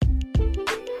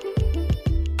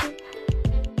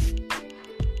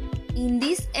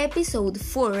episode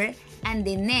 4 and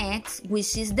the next,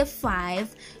 which is the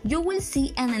 5, you will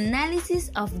see an analysis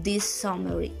of this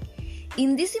summary.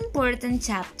 In this important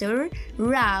chapter,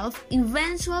 Ralph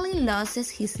eventually loses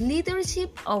his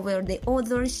leadership over the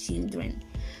other children,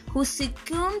 who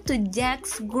succumb to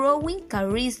Jack's growing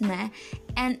charisma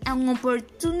and an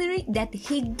opportunity that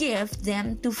he gives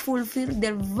them to fulfill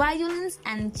their violence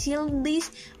and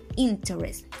childish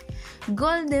interests.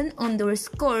 Golden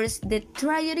underscores the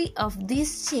tragedy of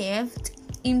this shift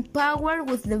in power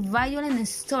with the violent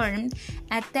storm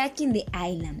attacking the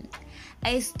island,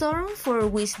 a storm for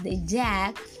which the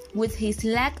Jack, with his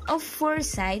lack of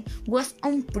foresight, was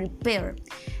unprepared.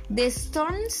 The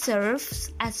storm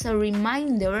serves as a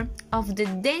reminder of the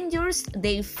dangers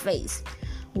they face,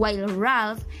 while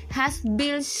Ralph has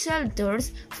built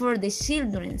shelters for the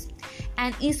children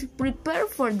and is prepared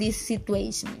for this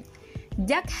situation.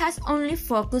 Jack has only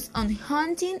focused on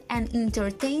hunting and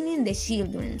entertaining the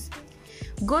children.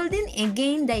 Golden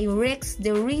again directs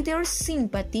the reader's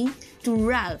sympathy to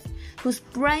Ralph, whose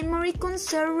primary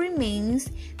concern remains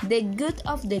the good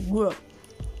of the group.